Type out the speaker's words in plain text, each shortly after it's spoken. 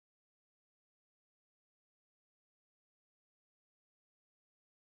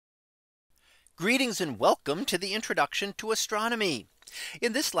Greetings and welcome to the introduction to astronomy.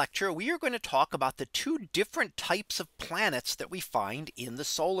 In this lecture, we are going to talk about the two different types of planets that we find in the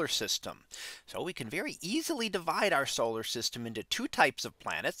solar system. So we can very easily divide our solar system into two types of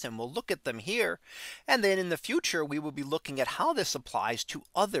planets, and we'll look at them here. And then in the future, we will be looking at how this applies to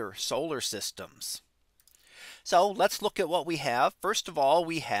other solar systems. So let's look at what we have. First of all,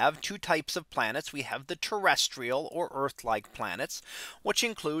 we have two types of planets. We have the terrestrial or Earth-like planets, which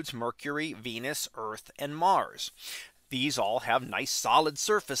includes Mercury, Venus, Earth, and Mars. These all have nice solid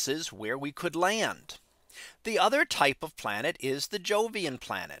surfaces where we could land. The other type of planet is the Jovian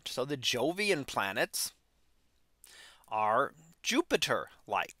planet. So the Jovian planets are Jupiter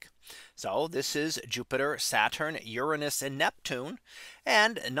like. So this is Jupiter, Saturn, Uranus, and Neptune.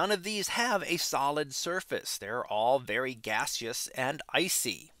 And none of these have a solid surface. They're all very gaseous and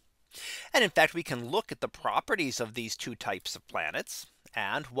icy. And in fact, we can look at the properties of these two types of planets.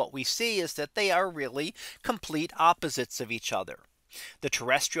 And what we see is that they are really complete opposites of each other. The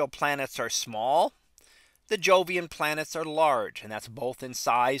terrestrial planets are small. The Jovian planets are large, and that's both in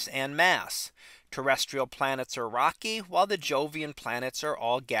size and mass. Terrestrial planets are rocky, while the Jovian planets are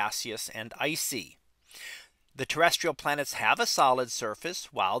all gaseous and icy. The terrestrial planets have a solid surface,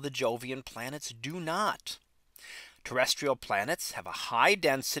 while the Jovian planets do not. Terrestrial planets have a high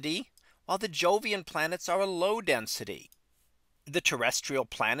density, while the Jovian planets are a low density. The terrestrial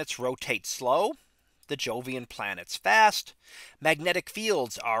planets rotate slow. The Jovian planets fast. Magnetic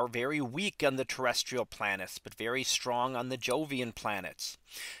fields are very weak on the terrestrial planets, but very strong on the Jovian planets.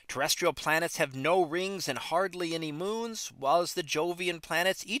 Terrestrial planets have no rings and hardly any moons, whilst the Jovian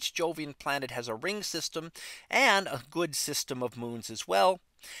planets, each Jovian planet has a ring system and a good system of moons as well.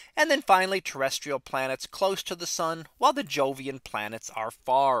 And then finally, terrestrial planets close to the sun, while the Jovian planets are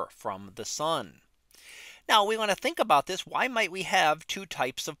far from the sun. Now we want to think about this. Why might we have two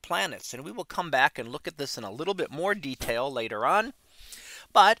types of planets? And we will come back and look at this in a little bit more detail later on.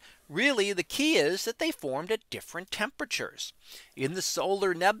 But really, the key is that they formed at different temperatures. In the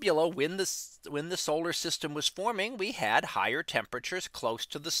solar nebula, when the solar system was forming, we had higher temperatures close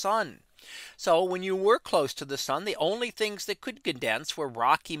to the sun. So when you were close to the sun, the only things that could condense were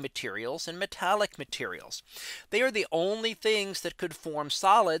rocky materials and metallic materials. They are the only things that could form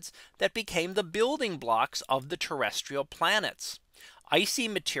solids that became the building blocks of the terrestrial planets. Icy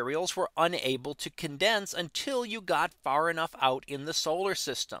materials were unable to condense until you got far enough out in the solar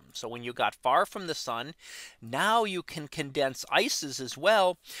system. So when you got far from the sun, now you can condense ices as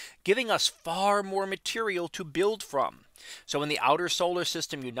well, giving us far more material to build from. So in the outer solar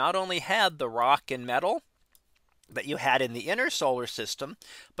system, you not only had the rock and metal that you had in the inner solar system,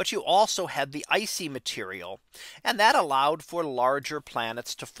 but you also had the icy material, and that allowed for larger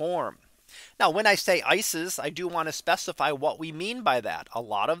planets to form. Now, when I say ices, I do want to specify what we mean by that. A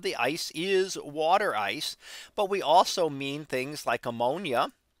lot of the ice is water ice, but we also mean things like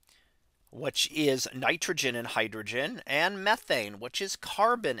ammonia, which is nitrogen and hydrogen, and methane, which is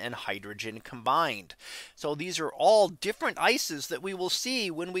carbon and hydrogen combined. So these are all different ices that we will see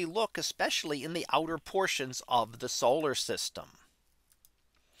when we look, especially in the outer portions of the solar system.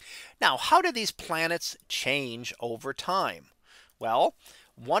 Now, how do these planets change over time? Well,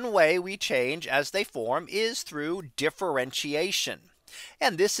 one way we change as they form is through differentiation.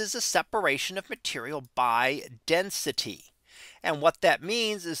 And this is a separation of material by density. And what that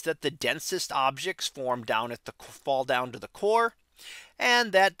means is that the densest objects fall down to the core,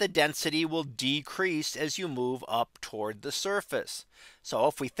 and that the density will decrease as you move up toward the surface. So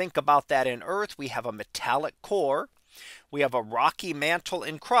if we think about that in Earth, we have a metallic core, we have a rocky mantle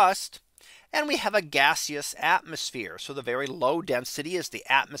and crust, and we have a gaseous atmosphere. So the very low density is the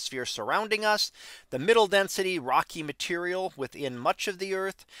atmosphere surrounding us, the middle density rocky material within much of the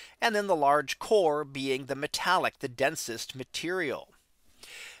Earth, and then the large core being the metallic, the densest material.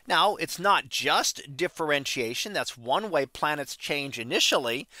 Now, it's not just differentiation. That's one way planets change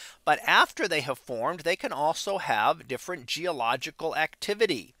initially. But after they have formed, they can also have different geological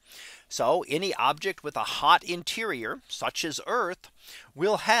activity. So any object with a hot interior, such as Earth,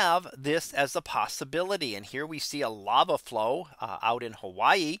 will have this as a possibility. And here we see a lava flow out in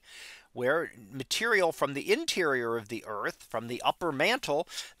Hawaii, where material from the interior of the Earth, from the upper mantle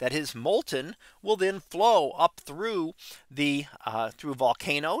that is molten, will then flow up through through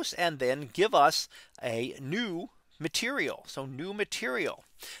volcanoes and then give us a new material. So new material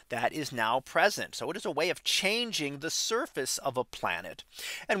that is now present. So it is a way of changing the surface of a planet.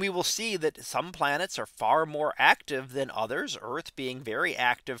 And we will see that some planets are far more active than others, Earth being very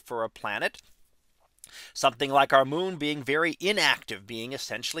active for a planet. Something like our moon being very inactive, being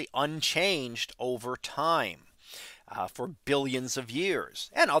essentially unchanged over time. for billions of years,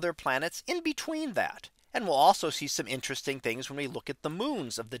 and other planets in between that. And we'll also see some interesting things when we look at the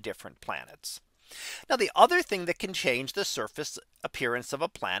moons of the different planets. Now, the other thing that can change the surface appearance of a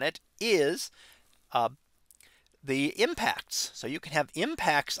planet is the impacts. So you can have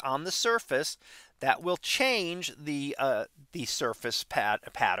impacts on the surface that will change the surface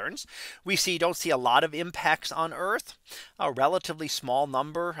patterns. We don't see a lot of impacts on Earth, a relatively small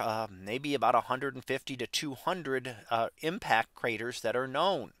number, maybe about 150 to 200 impact craters that are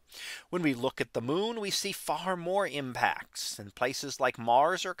known. When we look at the moon, we see far more impacts, and places like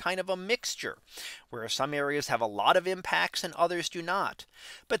Mars are kind of a mixture, where some areas have a lot of impacts and others do not.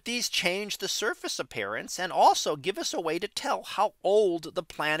 But these change the surface appearance and also give us a way to tell how old the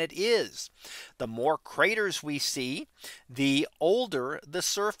planet is. The more craters we see, the older the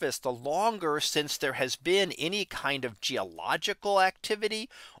surface, the longer since there has been any kind of geological activity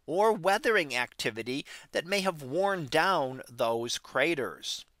or weathering activity that may have worn down those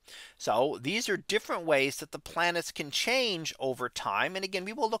craters. So these are different ways that the planets can change over time. And again,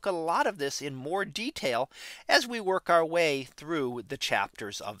 we will look at a lot of this in more detail as we work our way through the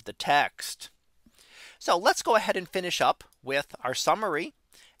chapters of the text. So let's go ahead and finish up with our summary.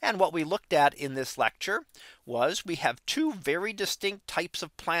 And what we looked at in this lecture was we have two very distinct types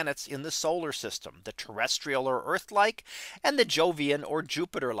of planets in the solar system, the terrestrial or Earth-like, and the Jovian or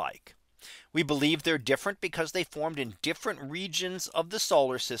Jupiter-like. We believe they're different because they formed in different regions of the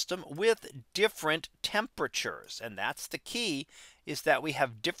solar system with different temperatures. And that's the key, is that we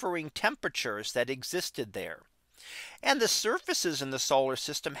have differing temperatures that existed there. And the surfaces in the solar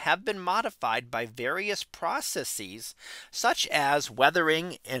system have been modified by various processes, such as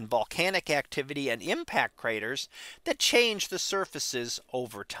weathering and volcanic activity and impact craters that change the surfaces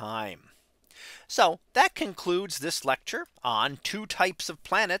over time. So that concludes this lecture on two types of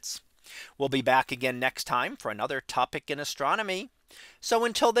planets. We'll be back again next time for another topic in astronomy. So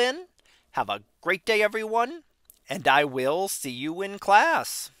until then, have a great day, everyone, and I will see you in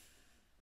class.